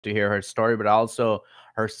to hear her story, but also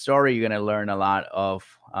her story. You're gonna learn a lot of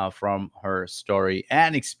from her story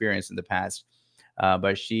and experience in the past.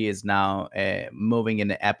 But she is now moving in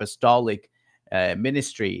the apostolic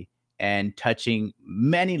ministry and touching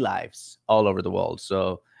many lives all over the world.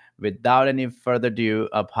 So, without any further ado,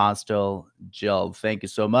 Apostle Jill, thank you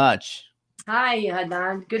so much. Hi,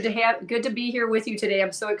 Adnan. Good to be here with you today.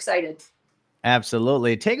 I'm so excited.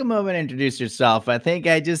 Absolutely. Take a moment and introduce yourself. I think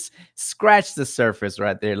I just scratched the surface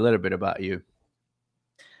right there, a little bit about you.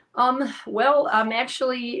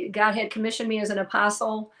 Actually, God had commissioned me as an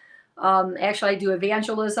apostle. Actually, I do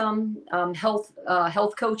evangelism,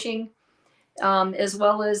 health coaching, as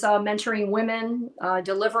well as mentoring women,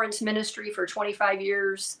 deliverance ministry for 25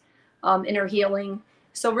 years, inner healing.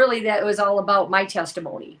 So really, that was all about my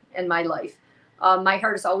testimony and my life. My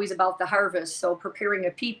heart is always about the harvest, so preparing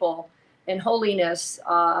a people in holiness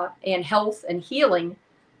and health and healing,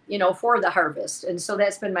 for the harvest. And so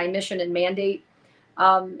that's been my mission and mandate.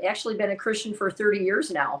 Actually, been a Christian for 30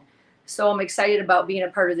 years now, so I'm excited about being a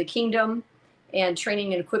part of the kingdom and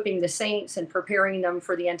training and equipping the saints and preparing them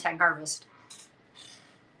for the end time harvest.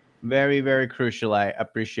 Very, very crucial. I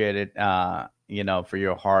appreciate it, for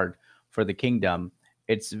your heart for the kingdom.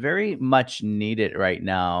 It's very much needed right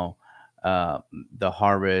now, uh, the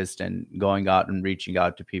harvest and going out and reaching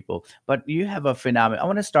out to people. But you have a phenomenal, I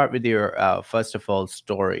want to start with your, first of all,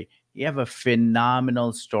 story. You have a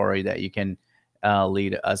phenomenal story that you can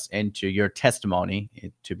lead us into your testimony,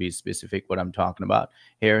 to be specific, what I'm talking about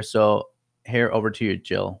here. So, here, over to you,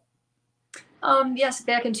 Jill. Yes,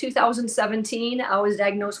 back in 2017, I was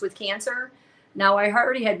diagnosed with cancer. Now, I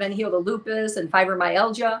already had been healed of lupus and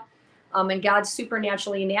fibromyalgia, and God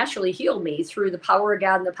supernaturally and naturally healed me through the power of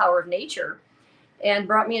God and the power of nature, and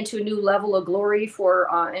brought me into a new level of glory for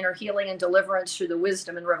inner healing and deliverance through the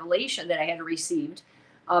wisdom and revelation that I had received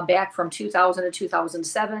back from 2000 to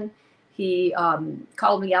 2007. He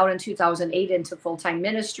called me out in 2008 into full time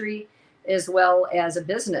ministry, as well as a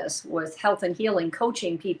business with health and healing,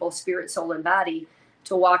 coaching people, spirit, soul, and body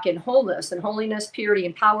to walk in wholeness and holiness, purity,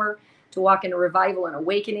 and power, to walk in a revival and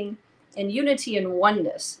awakening and unity and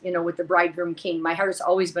oneness, with the bridegroom king. My heart has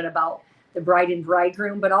always been about the bride and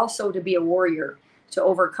bridegroom, but also to be a warrior, to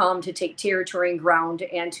overcome, to take territory and ground,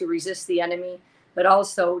 and to resist the enemy, but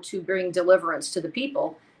also to bring deliverance to the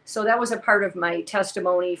people. So that was a part of my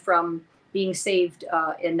testimony from being saved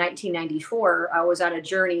in 1994. I was on a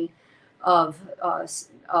journey of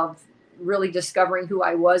of really discovering who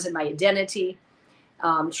I was and my identity,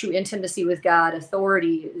 true intimacy with God,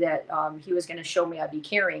 authority that He was going to show me I'd be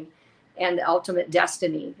carrying, and the ultimate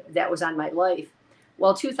destiny that was on my life.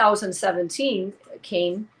 Well, 2017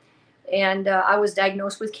 came, and I was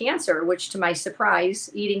diagnosed with cancer, which, to my surprise,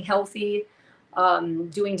 eating healthy,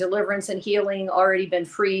 doing deliverance and healing, already been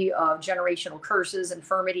free of generational curses,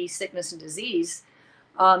 infirmity, sickness, and disease.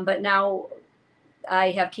 But now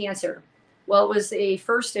I have cancer. Well, it was a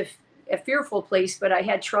fearful place, but I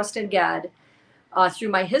had trust in God through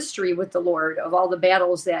my history with the Lord of all the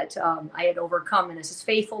battles that I had overcome, and His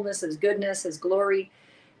faithfulness, His goodness, His glory,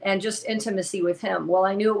 and just intimacy with Him. Well,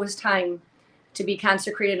 I knew it was time to be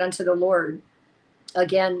consecrated unto the Lord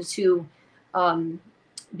again, to um,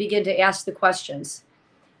 begin to ask the questions.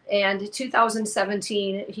 And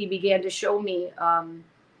 2017, he began to show me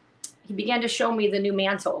the new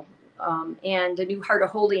mantle, and a new heart of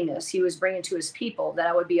holiness He was bringing to His people, that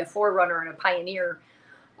I would be a forerunner and a pioneer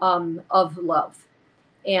of love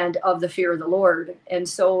and of the fear of the Lord. And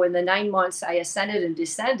so in the 9 months, I ascended and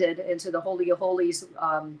descended into the Holy of Holies,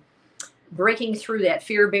 breaking through that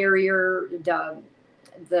fear barrier,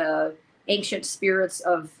 the ancient spirits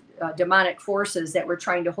of demonic forces that were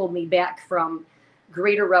trying to hold me back from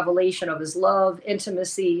greater revelation of His love,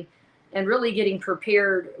 intimacy, and really getting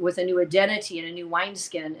prepared with a new identity and a new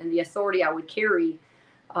wineskin and the authority I would carry,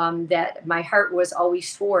 that my heart was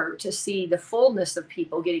always for, to see the fullness of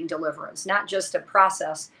people getting deliverance, not just a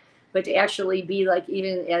process, but to actually be like,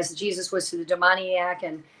 even as Jesus was to the demoniac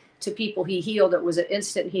and to people He healed, it was an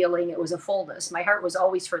instant healing. It was a fullness. My heart was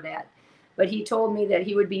always for that. But He told me that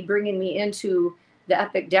He would be bringing me into the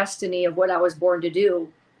epic destiny of what I was born to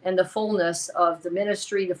do, and the fullness of the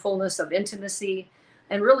ministry, the fullness of intimacy,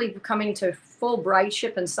 and really coming to full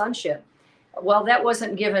brideship and sonship. Well, that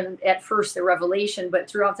wasn't given at first, the revelation, but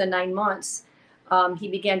throughout the 9 months, He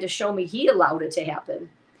began to show me He allowed it to happen.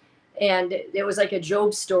 And it was like a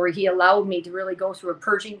Job story. He allowed me to really go through a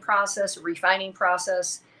purging process, a refining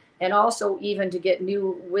process, and also even to get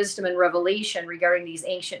new wisdom and revelation regarding these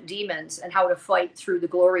ancient demons and how to fight through the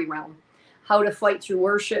glory realm, how to fight through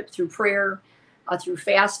worship, through prayer, through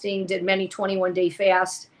fasting. Did many 21-day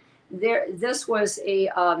fast. This was a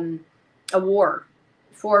war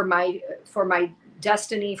for my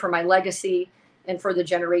destiny, for my legacy, and for the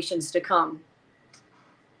generations to come.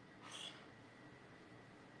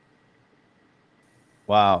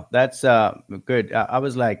 Wow, that's good. I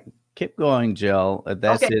was like, keep going, Jill.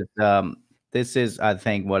 Okay. This is, I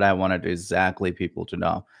think, what I wanted exactly people to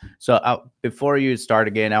know. So before you start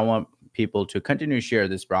again, I want people to continue to share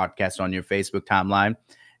this broadcast on your Facebook timeline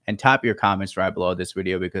and type your comments right below this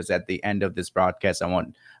video, because at the end of this broadcast, I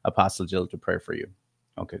want Apostle Jill to pray for you.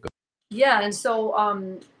 Okay, good. Yeah, and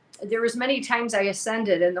so there was many times I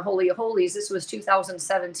ascended in the Holy of Holies. This was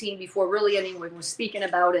 2017, before really anyone was speaking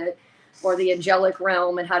about it, or the angelic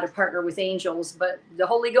realm and how to partner with angels. But the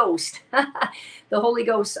Holy Ghost, the Holy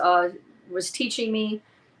Ghost was teaching me.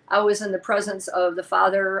 I was in the presence of the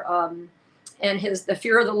Father, and the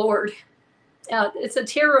fear of the Lord. It's a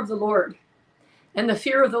terror of the Lord and the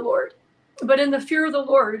fear of the Lord. But in the fear of the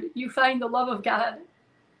Lord, you find the love of God.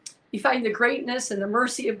 You find the greatness and the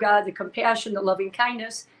mercy of God, the compassion, the loving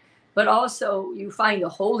kindness, but also you find the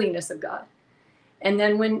holiness of God. And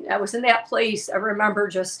then when I was in that place, I remember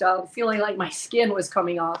just feeling like my skin was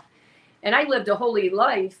coming off. And I lived a holy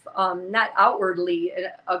life, not outwardly,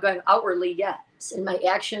 again, outwardly, yes, in my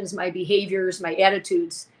actions, my behaviors, my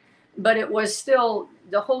attitudes, but it was still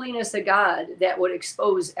the holiness of God that would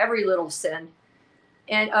expose every little sin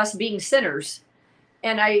and us being sinners.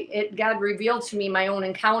 And God revealed to me my own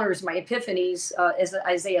encounters, my epiphanies, as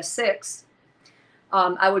Isaiah 6.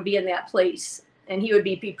 I would be in that place, and he would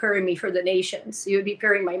be preparing me for the nations. He would be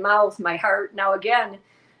preparing my mouth, my heart. Now, again,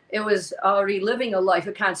 it was already living a life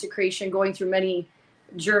of consecration, going through many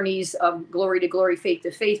journeys of glory to glory, faith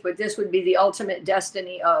to faith. But this would be the ultimate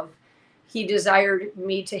destiny of, he desired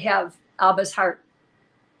me to have Abba's heart.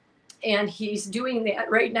 And he's doing that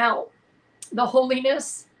right now. The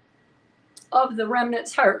holiness of the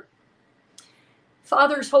remnant's heart.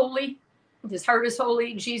 Father's holy, his heart is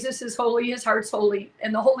holy, Jesus is holy, his heart's holy,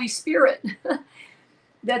 and the Holy Spirit.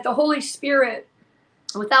 That the Holy Spirit,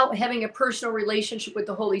 without having a personal relationship with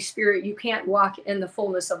the Holy Spirit, you can't walk in the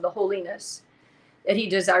fullness of the holiness that he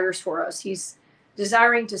desires for us. He's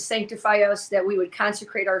desiring to sanctify us, that we would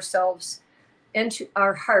consecrate ourselves into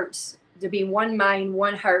our hearts to be one mind,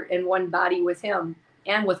 one heart, and one body with him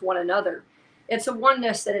and with one another. It's a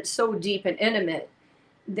oneness that it's so deep and intimate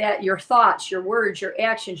that your thoughts, your words, your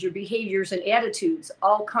actions, your behaviors, and attitudes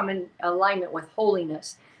all come in alignment with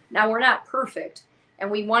holiness. Now, we're not perfect, and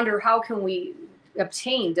we wonder, how can we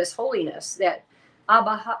obtain this holiness that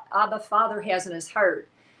Abba Father has in his heart,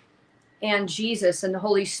 and Jesus and the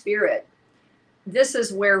Holy Spirit? This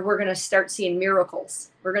is where we're going to start seeing miracles.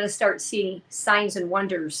 We're going to start seeing signs and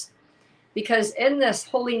wonders, because in this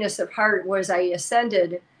holiness of heart, as I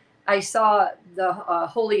ascended, I saw the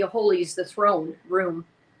Holy of Holies, the throne room.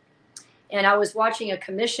 And I was watching a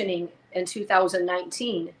commissioning in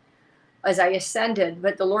 2019 as I ascended.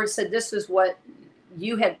 But the Lord said, this is what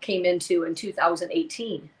you had came into in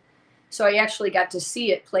 2018. So I actually got to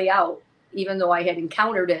see it play out, even though I had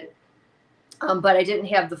encountered it. But I didn't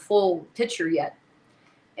have the full picture yet.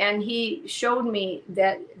 And he showed me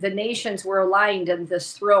that the nations were aligned in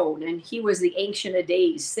this throne. And he was the Ancient of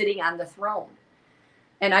Days sitting on the throne.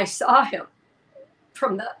 And I saw him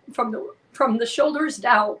from the shoulders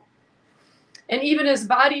down, and even his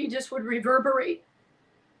body just would reverberate.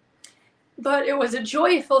 But it was a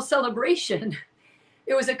joyful celebration.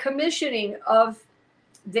 It was a commissioning of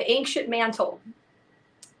the ancient mantle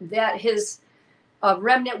that his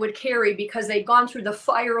remnant would carry, because they'd gone through the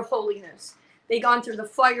fire of holiness. They'd gone through the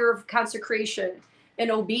fire of consecration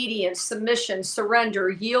and obedience, submission,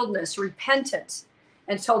 surrender, yieldness, repentance,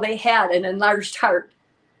 until they had an enlarged heart.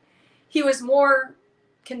 He was more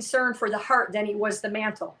concerned for the heart than he was the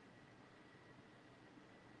mantle.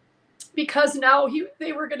 Because now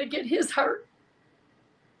they were going to get his heart.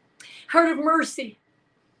 Heart of mercy,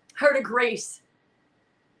 heart of grace,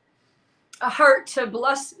 a heart to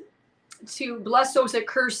bless those that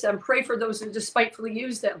curse them, pray for those who despitefully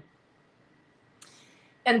use them.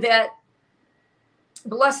 And that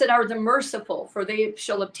blessed are the merciful, for they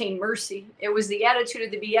shall obtain mercy. It was the attitude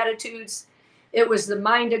of the Beatitudes. It was the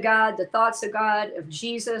mind of God, the thoughts of God, of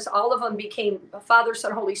Jesus. All of them became Father,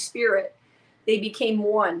 Son, Holy Spirit. They became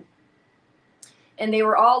one. And they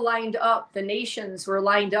were all lined up. The nations were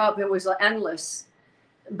lined up. It was endless.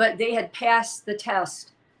 But they had passed the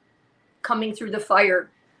test, coming through the fire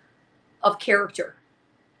of character,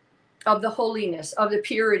 of the holiness, of the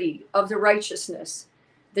purity, of the righteousness,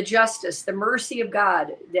 the justice, the mercy of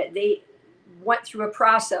God, that they went through a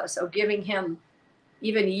process of giving him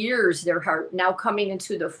even years their heart, now coming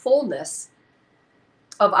into the fullness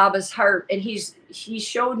of Abba's heart. And he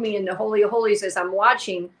showed me in the Holy of Holies, as I'm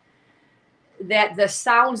watching, that the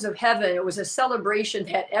sounds of heaven, it was a celebration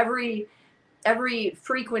that every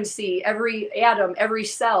frequency, every atom, every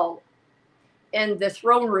cell in the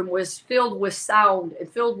throne room was filled with sound and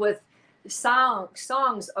filled with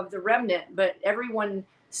songs of the remnant, but everyone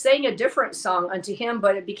sang a different song unto him,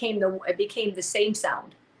 but it became the same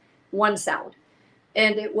sound, one sound.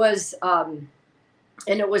 And it was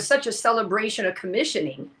such a celebration, a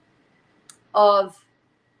commissioning of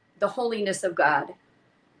the holiness of God.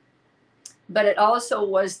 But it also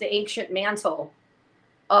was the ancient mantle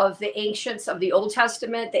of the ancients of the Old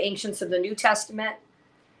Testament, the ancients of the New Testament.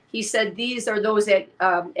 He said these are those that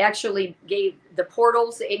actually gave the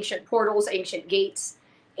portals, the ancient gates,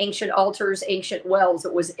 ancient altars, ancient wells.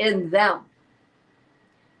 It was in them.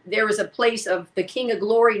 There was a place of the King of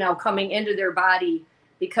Glory now coming into their body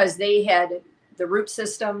because they had the root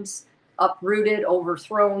systems uprooted,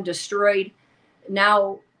 overthrown, destroyed.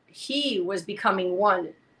 Now he was becoming one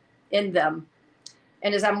in them.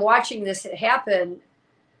 And as I'm watching this happen,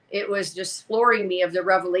 it was just flooring me of the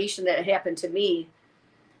revelation that had happened to me.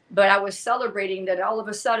 But I was celebrating that all of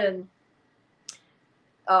a sudden,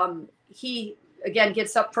 he again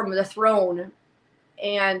gets up from the throne,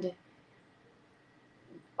 and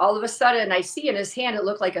all of a sudden I see in his hand, it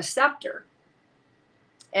looked like a scepter.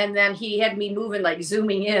 And then he had me moving, like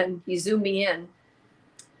zooming in. He zoomed me in.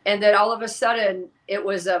 And then all of a sudden, it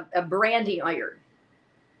was a branding iron.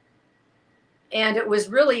 And it was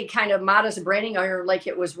really kind of modest branding iron, like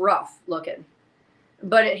it was rough looking.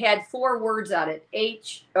 But it had 4 words on it,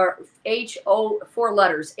 four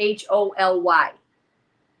letters, HOLY.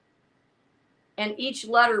 And each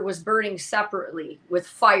letter was burning separately with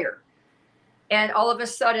fire. And all of a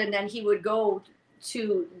sudden, then he would go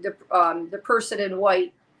to the person in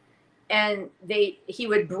white, and he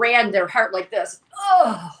would brand their heart like this.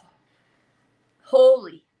 Oh,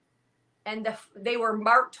 holy. And they were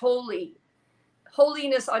marked holy,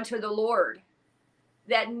 holiness unto the Lord,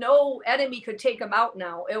 that no enemy could take them out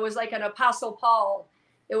now. It was like an Apostle Paul.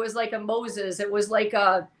 It was like a Moses. It was like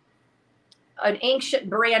an ancient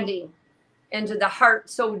branding into the heart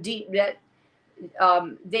so deep that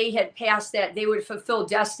they had passed that. They would fulfill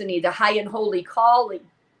destiny, the high and holy calling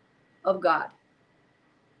of God.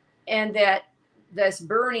 And that this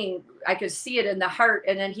burning, I could see it in the heart.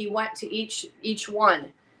 And then he went to each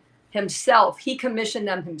one himself. He commissioned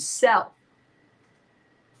them himself.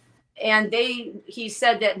 And he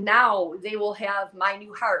said that now they will have my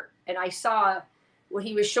new heart. And I saw when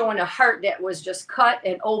he was showing a heart that was just cut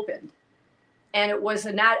and opened. And it was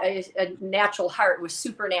not a natural heart. It was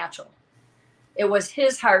supernatural. It was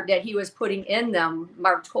his heart that he was putting in them,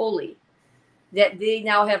 marked holy, that they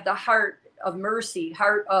now have the heart of mercy,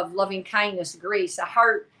 heart of loving kindness, grace, a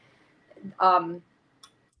heart,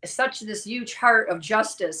 such this huge heart of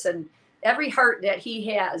justice. And every heart that he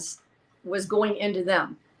has was going into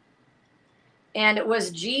them. And it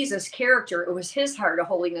was Jesus' character. It was his heart of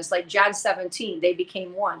holiness, like John 17, they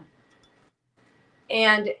became one.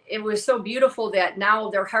 And it was so beautiful that now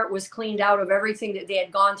their heart was cleaned out of everything that they had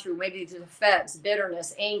gone through, maybe the offense,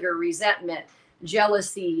 bitterness, anger, resentment,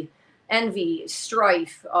 jealousy, envy,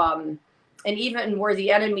 strife, and even where the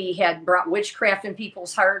enemy had brought witchcraft in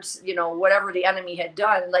people's hearts, whatever the enemy had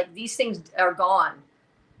done, like these things are gone.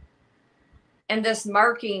 And this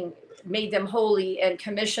marking made them holy and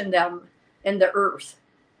commissioned them in the earth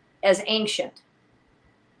as ancient.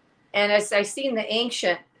 And as I seen the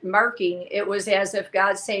ancient marking, it was as if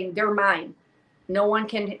God's saying, they're mine. No one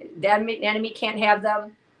can, that enemy can't have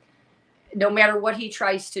them, no matter what he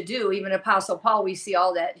tries to do. Even Apostle Paul, we see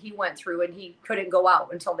all that he went through, and he couldn't go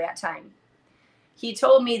out until that time. He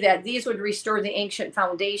told me that these would restore the ancient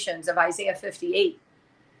foundations of Isaiah 58,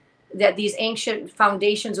 that these ancient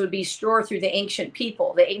foundations would be restored through the ancient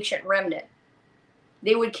people, the ancient remnant.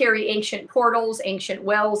 They would carry ancient portals, ancient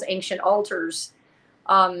wells, ancient altars.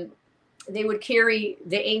 They would carry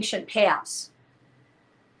the ancient paths.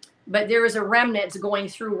 But there is a remnant going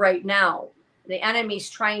through right now. The enemy's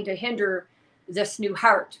trying to hinder this new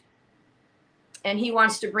heart. And he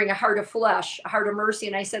wants to bring a heart of flesh, a heart of mercy.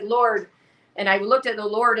 And I said, Lord, and I looked at the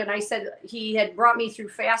Lord, and I said, he had brought me through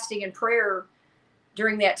fasting and prayer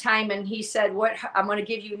during that time. And he said, "What? I'm going to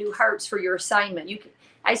give you new hearts for your assignment."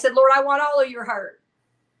 I said, Lord, I want all of your heart.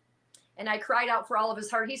 And I cried out for all of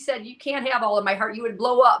his heart. He said, you can't have all of my heart. You would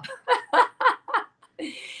blow up.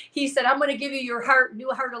 He said, I'm going to give you your heart,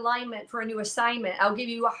 new heart alignment for a new assignment. I'll give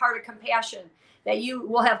you a heart of compassion, that you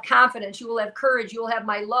will have confidence. You will have courage. You will have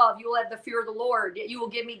my love. You will have the fear of the Lord. You will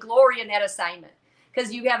give me glory in that assignment,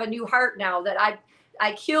 because you have a new heart now. That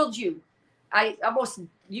I killed you.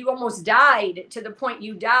 You almost died, to the point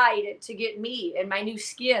you died to get me and my new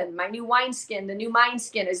skin, my new wineskin. The new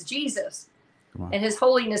wineskin is Jesus. Come on. and his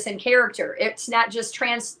holiness and character. It's not just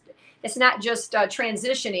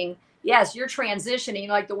transitioning. Yes, you're transitioning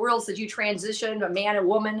like the world says you transition a man and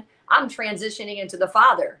woman. I'm transitioning into the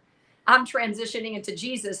Father. I'm transitioning into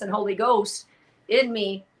Jesus and Holy Ghost in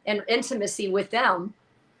me and intimacy with them.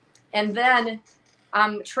 And then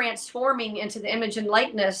I'm transforming into the image and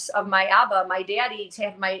likeness of my Abba, my daddy, to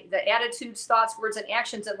have the attitudes, thoughts, words, and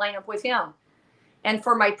actions that line up with him. And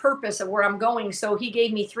for my purpose of where I'm going. So he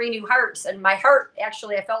gave me 3 new hearts. And my heart,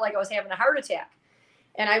 actually, I felt like I was having a heart attack.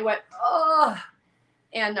 And I went, oh.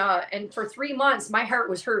 And for 3 months, my heart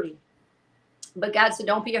was hurting. But God said,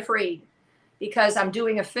 don't be afraid, because I'm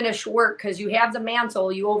doing a finished work, because you have the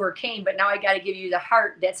mantle, you overcame, but now I got to give you the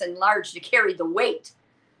heart that's enlarged to carry the weight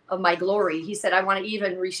of my glory. He said, I want to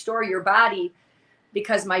even restore your body,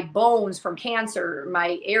 because my bones from cancer,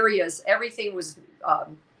 my areas, everything was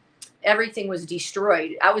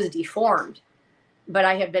destroyed. I was deformed, but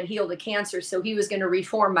I have been healed of cancer. So he was going to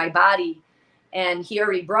reform my body, and he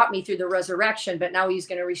already brought me through the resurrection, but now he's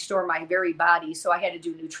going to restore my very body. So I had to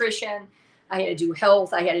do nutrition. I had to do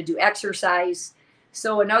health. I had to do exercise.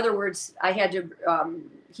 So in other words, I had to,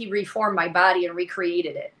 he reformed my body and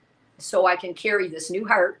recreated it so I can carry this new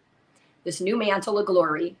heart, this new mantle of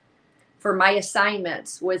glory for my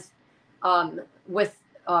assignments with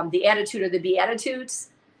the attitude of the Beatitudes.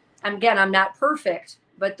 Again, I'm not perfect,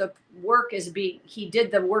 but the work is he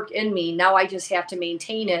did the work in me. Now I just have to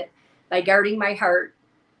maintain it by guarding my heart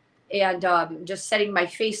and just setting my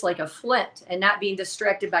face like a flint and not being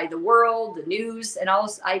distracted by the world, the news, and all.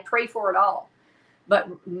 I pray for it all. But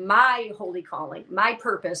my holy calling, my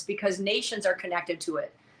purpose, because nations are connected to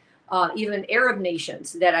it, even Arab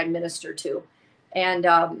nations that I minister to, and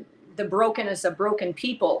the brokenness of broken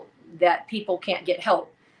people, that people can't get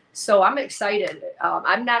help. So I'm excited.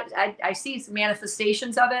 I see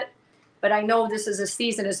manifestations of it, but I know this is a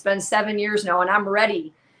season. It's been 7 years now, and I'm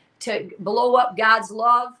ready to blow up God's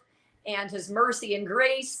love and his mercy and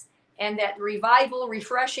grace, and that revival,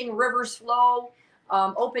 refreshing rivers flow,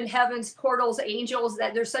 open heavens, portals, angels,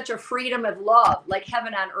 that there's such a freedom of love, like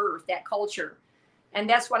heaven on earth, that culture. And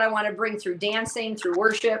that's what I want to bring through dancing, through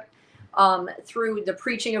worship, through the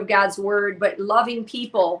preaching of God's word, but loving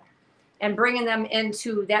people and bringing them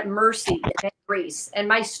into that mercy and that grace. And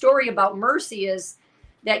my story about mercy is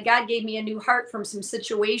that God gave me a new heart from some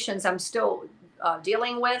situations I'm still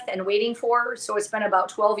dealing with and waiting for. So it's been about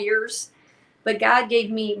 12 years. But God gave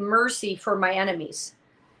me mercy for my enemies.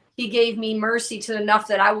 He gave me mercy to enough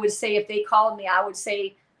that I would say, if they called me, I would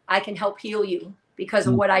say, I can help heal you because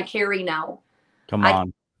of what I carry now. Come I can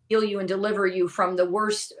on. heal you and deliver you from the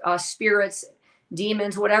worst spirits,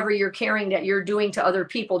 demons, whatever you're carrying that you're doing to other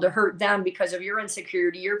people to hurt them because of your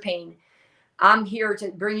insecurity, your pain. I'm here to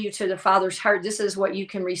bring you to the Father's heart. This is what you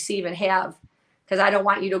can receive and have, because I don't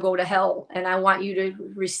want you to go to hell, and I want you to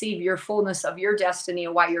receive your fullness of your destiny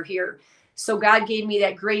and why you're here. So God gave me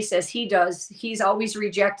that grace as he does. He's always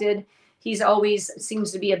rejected. He's always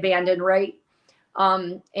seems to be abandoned, right?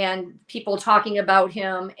 And people talking about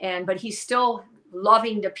him, but he's still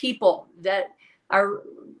loving the people that are,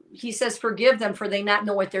 he says, forgive them for they not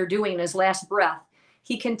know what they're doing in his last breath.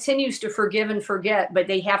 He continues to forgive and forget, but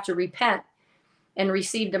they have to repent and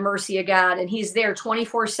receive the mercy of God. And he's there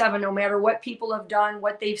 24/7, no matter what people have done,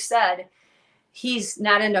 what they've said. He's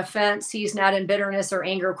not in offense. He's not in bitterness or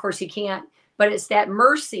anger. Of course he can't, but it's that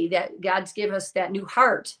mercy that God's given us, that new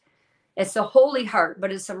heart. It's a holy heart,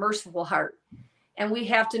 but it's a merciful heart. And we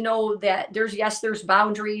have to know that there's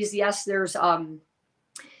boundaries. Yes, there's,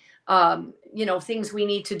 things we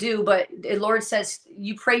need to do, but the Lord says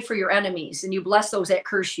you pray for your enemies and you bless those that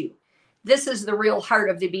curse you. This is the real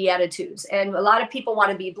heart of the Beatitudes. And a lot of people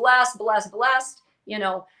want to be blessed, but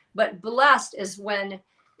blessed is when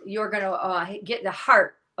you're going to get the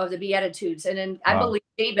heart of the Beatitudes. And then I believe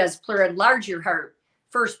Jabez prayer, enlarge your heart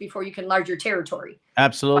first before you can enlarge your territory.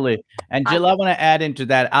 Absolutely. And Jill, I want to add into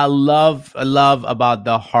that. I love about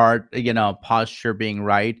the heart, posture being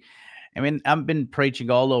right. I mean, I've been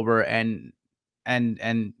preaching all over and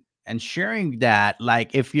and sharing that,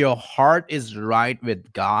 like, if your heart is right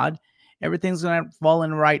with God, everything's gonna fall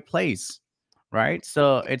in the right place, right?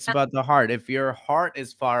 So it's about the heart. If your heart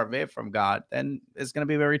is far away from God, then it's gonna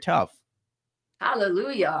be very tough.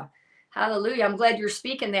 Hallelujah. Hallelujah. I'm glad you're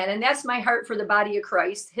speaking that. And that's my heart for the body of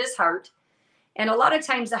Christ, his heart. And a lot of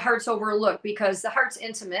times the heart's overlooked because the heart's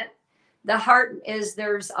intimate. The heart is,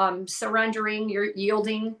 there's surrendering, you're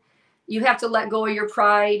yielding. You have to let go of your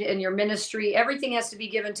pride and your ministry. Everything has to be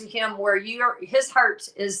given to him, where his heart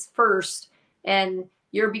is first, and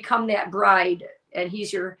you're become that bride, and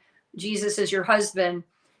Jesus is your husband.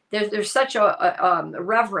 There's such a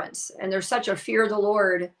reverence, and there's such a fear of the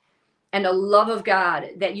Lord. and the love of God,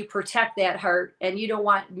 that you protect that heart, and you don't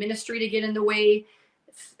want ministry to get in the way,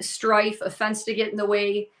 strife, offense to get in the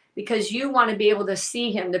way, because you want to be able to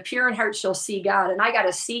see him. The pure in heart shall see God. And I got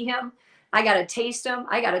to see him. I got to taste him.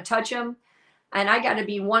 I got to touch him. And I got to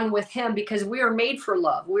be one with him, because we are made for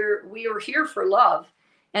love. We are here for love.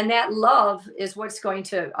 And that love is what's going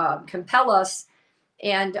to compel us,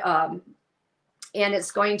 and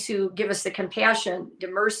it's going to give us the compassion, the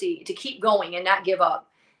mercy to keep going and not give up,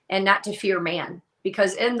 and not to fear man,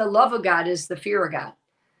 because in the love of God is the fear of God.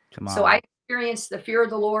 Come So I on. experienced the fear of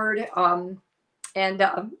the Lord, and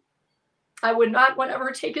I would not want to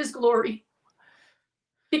ever take his glory,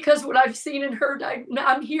 because what I've seen and heard,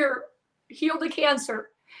 I'm here, healed of cancer,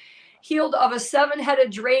 healed of a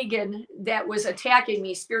 7-headed dragon that was attacking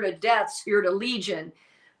me, spirit of death, spirit of legion,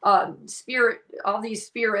 spirit, all these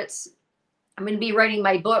spirits. I'm going to be writing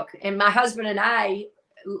my book, and my husband and I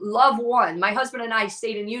love one. My husband and I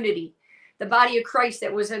stayed in unity. The body of Christ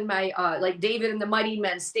that was in my, like David and the mighty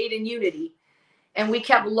men, stayed in unity. And we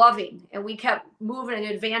kept loving, and we kept moving and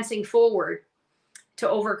advancing forward to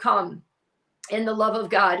overcome in the love of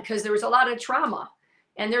God, because there was a lot of trauma,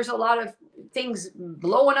 and there's a lot of things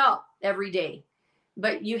blowing up every day.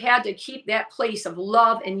 But you had to keep that place of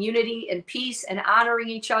love and unity and peace and honoring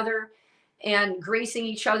each other and gracing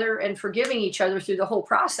each other and forgiving each other through the whole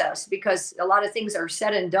process, because a lot of things are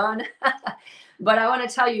said and done. But I want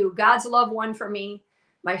to tell you, God's love won for me.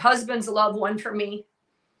 My husband's love won for me.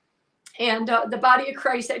 And the body of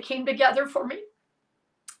Christ that came together for me.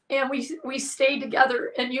 And we stayed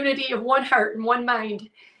together in unity of one heart and one mind.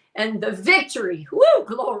 And the victory, woo,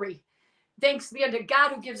 glory. Thanks be unto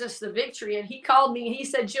God who gives us the victory. And he called me, he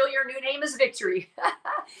said, Jill, your new name is Victory.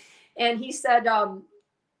 And he said,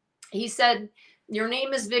 your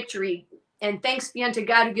name is Victory. And thanks be unto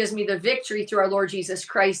God who gives me the victory through our Lord Jesus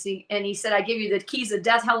Christ. And he said, I give you the keys of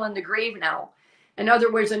death, hell, and the grave now. In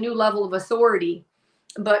other words, a new level of authority.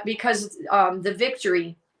 But because the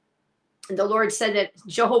victory, the Lord said that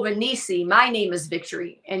Jehovah Nisi, my name is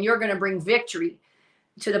Victory, and you're going to bring victory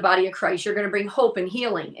to the body of Christ. You're going to bring hope and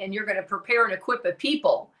healing, and you're going to prepare and equip a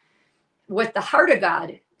people with the heart of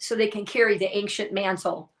God so they can carry the ancient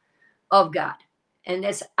mantle of God. And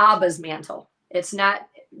it's Abba's mantle. It's not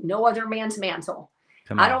no other man's mantle.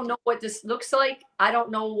 Come I on. don't know what this looks like. I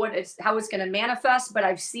don't know how it's going to manifest, but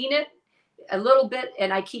I've seen it a little bit,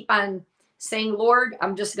 and I keep on saying, Lord,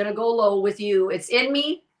 I'm just going to go low with you. It's in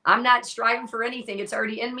me. I'm not striving for anything. It's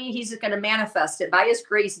already in me. He's just going to manifest it by his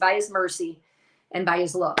grace, by his mercy, and by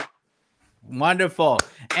his love. Wonderful.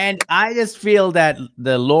 And I just feel that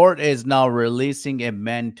the Lord is now releasing a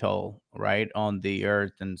mantle, right, on the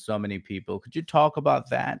earth and so many people. Could you talk about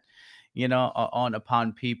that? On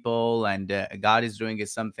upon people, and God is doing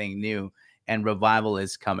something new, and revival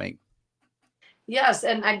is coming. Yes,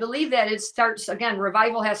 and I believe that it starts again.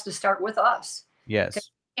 Revival has to start with us. We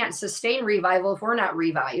Yes. can't sustain revival if we're not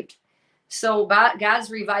revived. So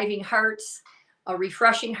God's reviving hearts,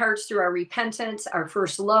 refreshing hearts through our repentance, our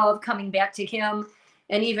first love, coming back to him,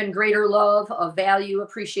 and even greater love of value,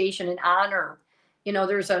 appreciation, and honor.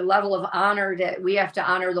 There's a level of honor that we have to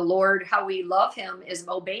honor the Lord. How we love him is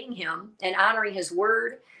obeying him and honoring his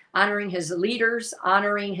word, honoring his leaders,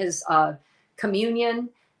 honoring his communion.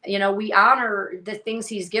 We honor the things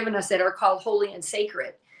he's given us that are called holy and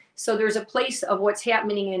sacred. So there's a place of what's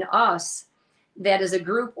happening in us that as a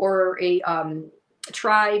group or a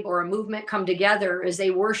tribe or a movement come together as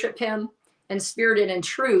they worship him in spirit and in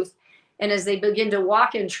truth. And as they begin to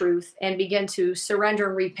walk in truth and begin to surrender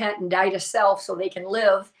and repent and die to self so they can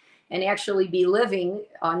live and actually be living,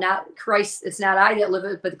 not Christ, it's not I that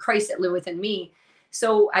live, but Christ that liveth in me.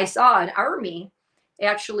 So I saw an army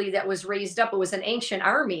actually that was raised up. It was an ancient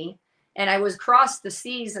army, and I was across the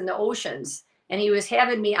seas and the oceans, and he was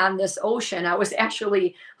having me on this ocean. I was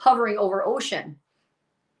actually hovering over ocean,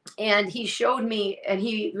 and he showed me, and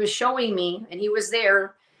he was showing me, and he was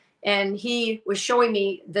there, and he was showing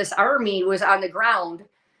me this army was on the ground,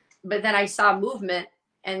 but then I saw movement,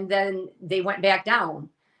 and then they went back down.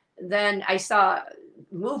 Then I saw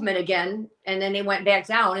movement again, and then they went back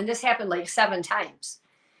down, and this happened like 7 times.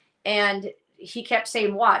 And he kept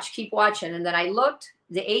saying, watch, keep watching. And then I looked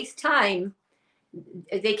the 8th time,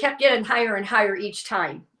 they kept getting higher and higher each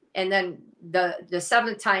time. And then the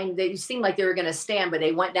 7th time, they seemed like they were going to stand, but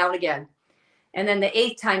they went down again. And then the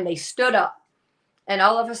 8th time, they stood up. And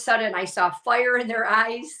all of a sudden, I saw fire in their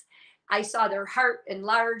eyes. I saw their heart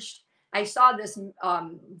enlarged. I saw this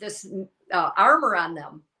armor on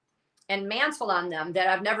them and mantle on them that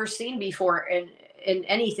I've never seen before in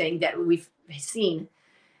anything that we've seen.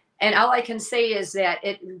 And all I can say is that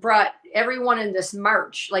it brought everyone in this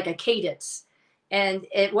march like a cadence. And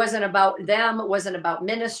it wasn't about them, it wasn't about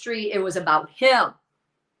ministry, it was about him.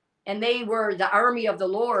 And they were the army of the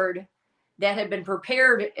Lord that had been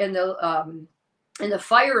prepared in the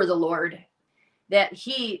fire of the Lord that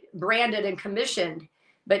he branded and commissioned.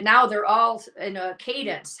 But now they're all in a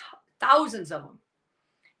cadence, thousands of them,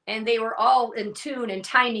 and they were all in tune and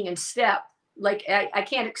timing and step. Like I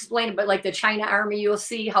can't explain it, but like the China army, you'll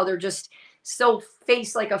see how they're just so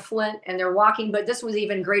face like a flint and they're walking. But this was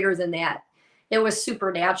even greater than that. It was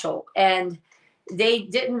supernatural, and they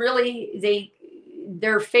didn't really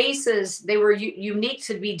their faces, they were unique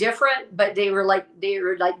to be different, but they were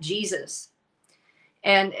like Jesus,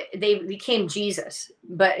 and they became Jesus,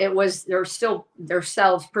 but it was they're still their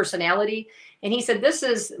self personality. And he said, "This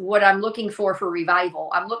is what I'm looking for revival.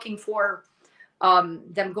 I'm looking for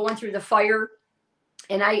them going through the fire,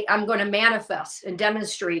 and I'm going to manifest and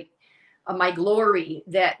demonstrate my glory.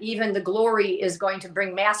 That even the glory is going to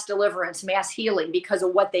bring mass deliverance, mass healing because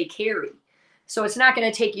of what they carry. So it's not going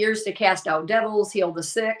to take years to cast out devils, heal the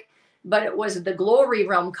sick." But it was the glory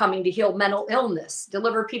realm coming to heal mental illness,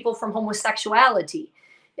 deliver people from homosexuality.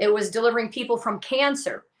 It was delivering people from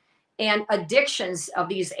cancer and addictions of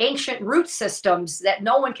these ancient root systems that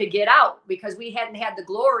no one could get out because we hadn't had the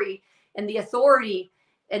glory and the authority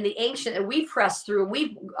and the ancient that we pressed through,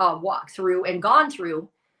 we've walked through and gone through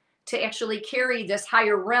to actually carry this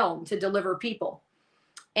higher realm to deliver people.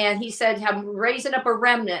 And he said, I'm raising up a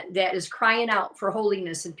remnant that is crying out for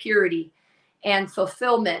holiness and purity and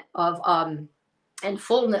fulfillment of and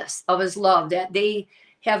fullness of his love, that they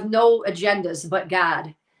have no agendas but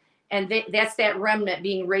God. And that's that remnant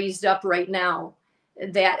being raised up right now,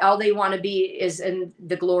 that all they want to be is in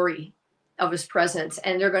the glory of his presence.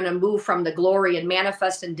 And they're going to move from the glory and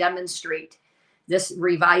manifest and demonstrate this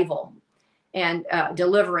revival and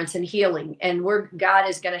deliverance and healing. And where God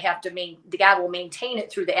is going to have to God will maintain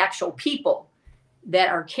it through the actual people that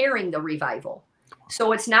are carrying the revival.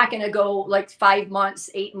 So it's not going to go like 5 months,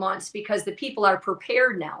 8 months, because the people are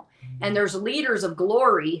prepared now. And there's leaders of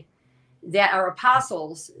glory that are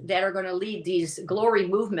apostles that are going to lead these glory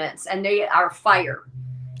movements, and they are fire.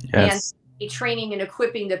 Yes. And training and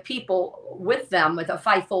equipping the people with them with a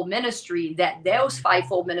fivefold ministry, that those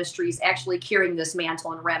fivefold ministries actually carrying this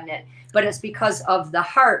mantle and remnant. But it's because of the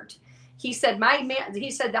heart. He said, he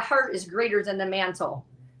said, the heart is greater than the mantle.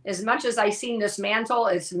 As much as I seen this mantle,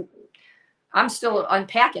 I'm still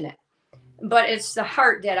unpacking it. But it's the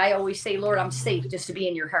heart that I always say, Lord, I'm safe just to be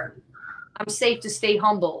in your heart. I'm safe to stay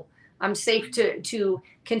humble. I'm safe to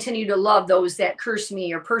continue to love those that curse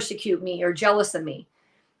me or persecute me or jealous of me.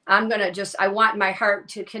 I want my heart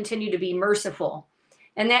to continue to be merciful.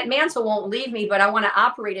 And that mantle won't leave me, but I want to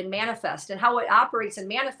operate and manifest. And how it operates and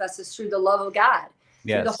manifests is through the love of God,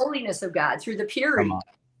 through the holiness of God, through the purity.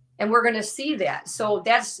 And we're going to see that. So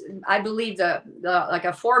that's, I believe, the like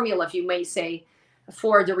a formula, if you may say,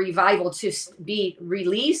 for the revival to be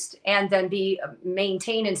released and then be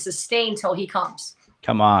maintained and sustained till he comes.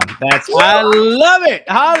 Come on. I love it.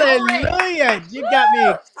 Hallelujah. You got me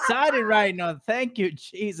excited right now. Thank you,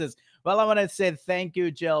 Jesus. Well, I want to say thank you,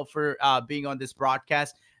 Jill, for being on this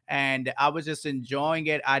broadcast. And I was just enjoying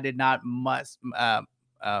it. I did not much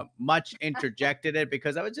interjected it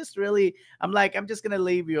because I was just really, I'm just going to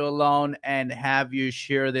leave you alone and have you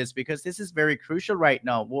share this because this is very crucial right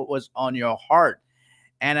now. What was on your heart?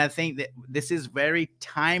 And I think that this is very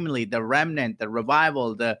timely, the remnant, the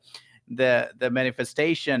revival, the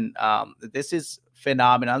manifestation. This is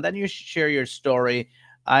phenomenal. Then you share your story.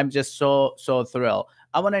 I'm just so thrilled.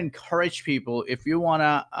 I want to encourage people, if you want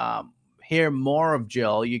to hear more of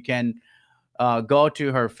Jill, you can go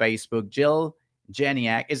to her Facebook, Jill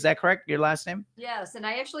Janiec. Is that correct, your last name? Yes, and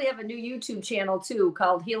I actually have a new YouTube channel too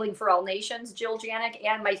called Healing for All Nations, Jill Janiec,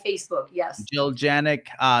 and my Facebook. Yes, Jill Janiec.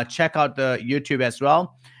 Check out the YouTube as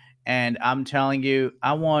well. And I'm telling you,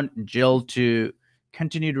 I want Jill to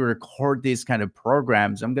continue to record these kind of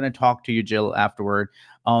programs. I'm going to talk to you, Jill, afterward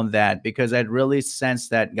on that, because I'd really sense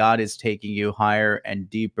that God is taking you higher and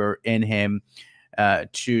deeper in him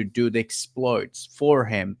to do the exploits for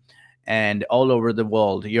him. And all over the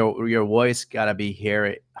world, your voice gotta be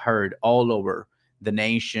heard all over the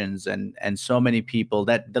nations and so many people,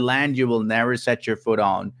 that the land you will never set your foot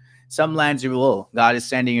on. Some lands you will. God is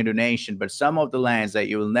sending you to nation, but some of the lands that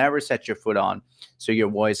you will never set your foot on, so your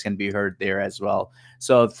voice can be heard there as well.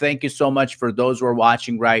 So thank you so much for those who are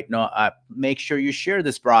watching right now. Make sure you share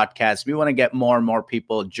this broadcast. We want to get more and more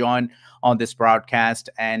people join on this broadcast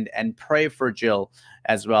and pray for Jill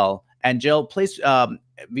as well. And Jill, please,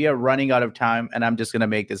 we are running out of time, and I'm just going to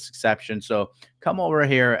make this exception. So come over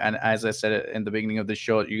here. And as I said in the beginning of the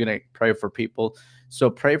show, you're going to pray for people. So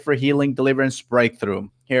pray for healing, deliverance, breakthrough.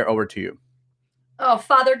 Here, over to you. Oh,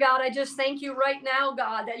 Father God, I just thank you right now,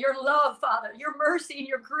 God, that your love, Father, your mercy and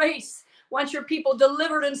your grace wants your people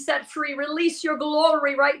delivered and set free. Release your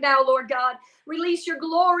glory right now, Lord God. Release your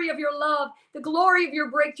glory of your love, the glory of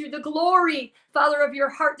your breakthrough, the glory, Father, of your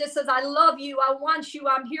heart that says, I love you, I want you,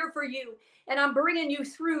 I'm here for you, and I'm bringing you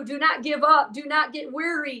through. Do not give up. Do not get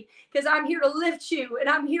weary, because I'm here to lift you, and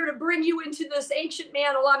I'm here to bring you into this ancient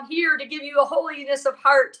mantle. I'm here to give you a holiness of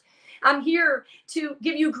heart. I'm here to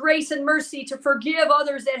give you grace and mercy to forgive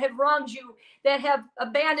others that have wronged you, that have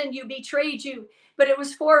abandoned you, betrayed you. But it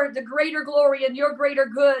was for the greater glory and your greater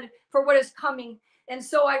good for what is coming. And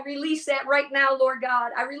so I release that right now, Lord God.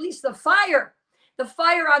 I release the fire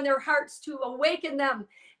on their hearts to awaken them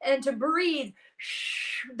and to breathe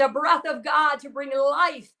the breath of God, to bring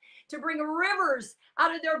life, to bring rivers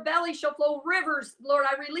out of their belly shall flow rivers. Lord,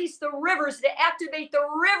 I release the rivers to activate the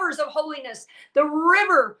rivers of holiness, the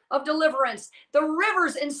river of deliverance, the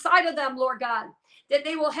rivers inside of them, Lord God, that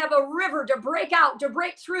they will have a river to break out, to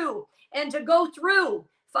break through, and to go through,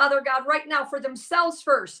 Father God, right now for themselves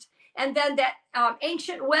first. And then that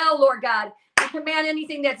ancient well, Lord God, we command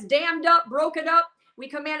anything that's dammed up, broken up, we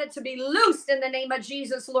command it to be loosed in the name of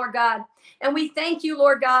Jesus, Lord God. And we thank you,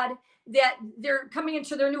 Lord God, that they're coming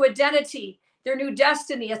into their new identity, their new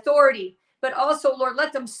destiny, authority. But also, Lord,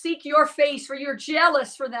 let them seek your face, for you're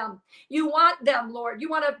jealous for them. You want them, Lord. You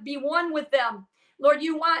want to be one with them. Lord,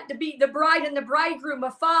 you want to be the bride and the bridegroom,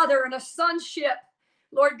 a father and a sonship.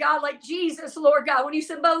 Lord God, like Jesus, Lord God, when you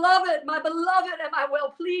said, beloved, my beloved, am I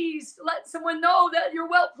well pleased? Let someone know that you're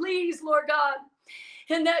well pleased, Lord God.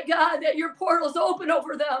 And that, God, that your portal's open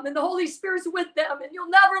over them and the Holy Spirit's with them and you'll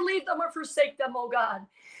never leave them or forsake them, oh God.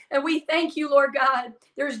 And we thank you, Lord God.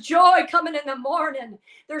 There's joy coming in the morning.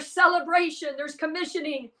 There's celebration. There's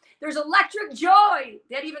commissioning. There's electric joy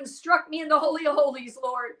that even struck me in the Holy of Holies,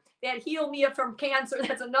 Lord, that healed me from cancer.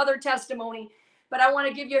 That's another testimony. But I want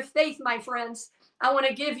to give you faith, my friends. I want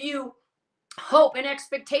to give you hope and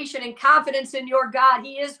expectation and confidence in your God.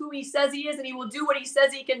 He is who he says he is, and he will do what he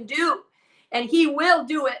says he can do. And he will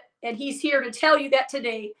do it. And he's here to tell you that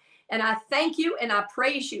today. And I thank you and I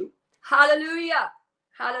praise you. Hallelujah.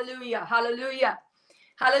 Hallelujah. Hallelujah.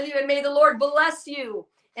 Hallelujah. And may the Lord bless you.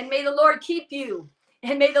 And may the Lord keep you.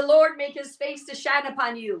 And may the Lord make his face to shine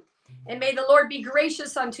upon you. And may the Lord be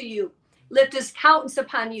gracious unto you. Lift his countenance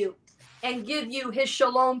upon you. And give you his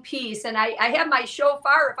shalom peace. And I have my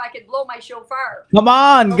shofar, if I could blow my shofar. Come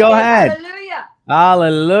on, Okay, go ahead. hallelujah.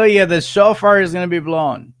 Hallelujah. The shofar is going to be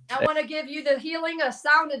blown. I want to give you the healing, a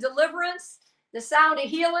sound of deliverance, the sound of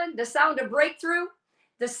healing, the sound of breakthrough,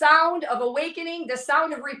 the sound of awakening, the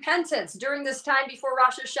sound of repentance during this time before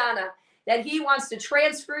Rosh Hashanah, that he wants to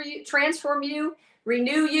transform you,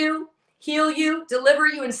 renew you, heal you, deliver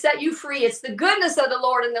you, and set you free. It's the goodness of the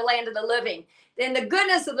Lord in the land of the living. And the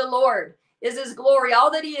goodness of the Lord is his glory,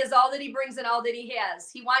 all that he is, all that he brings, and all that he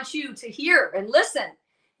has. He wants you to hear and listen,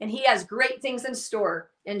 and he has great things in store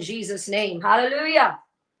in Jesus' name. Hallelujah.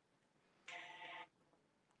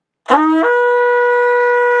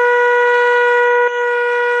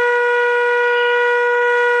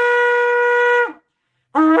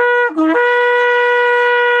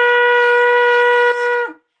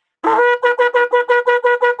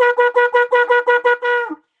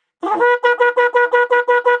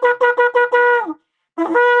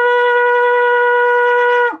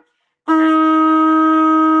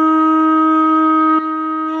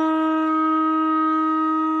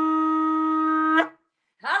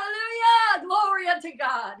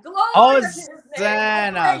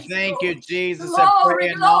 Hosanna. Thank you, Jesus. I pray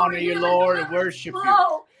and honor you, Lord, and worship you.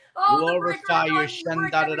 Oh, the breaker Glorify you. anointing to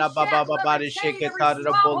break every shackle, every chain, every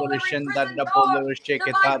stronghold, every prison door,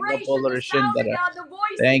 the vibration, the sound of God, the voice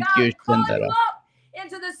of Thank God, you, call you Shandara. up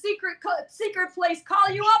into the secret place, call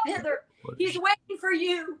you up hither. He's waiting for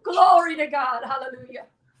you. Glory to God. Hallelujah.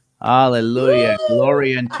 Hallelujah.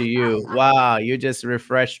 Glory unto you. Wow, you just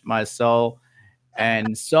refreshed my soul.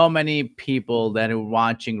 And so many people that are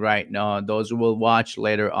watching right now, those who will watch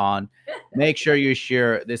later on, make sure you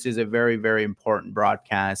share. This is a very, very important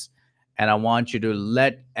broadcast. And I want you to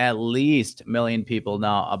let at least 1 million people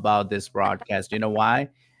know about this broadcast. You know why?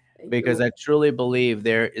 Because I truly believe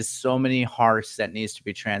there is so many hearts that needs to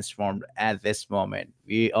be transformed at this moment.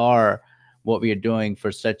 We are what we are doing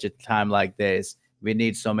for such a time like this. We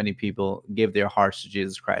need so many people give their hearts to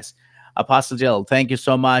Jesus Christ. Apostle Jill, thank you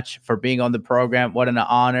so much for being on the program. What an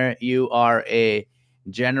honor. You are a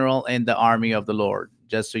general in the army of the Lord,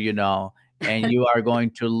 just so you know, and you are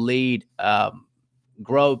going to lead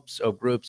groups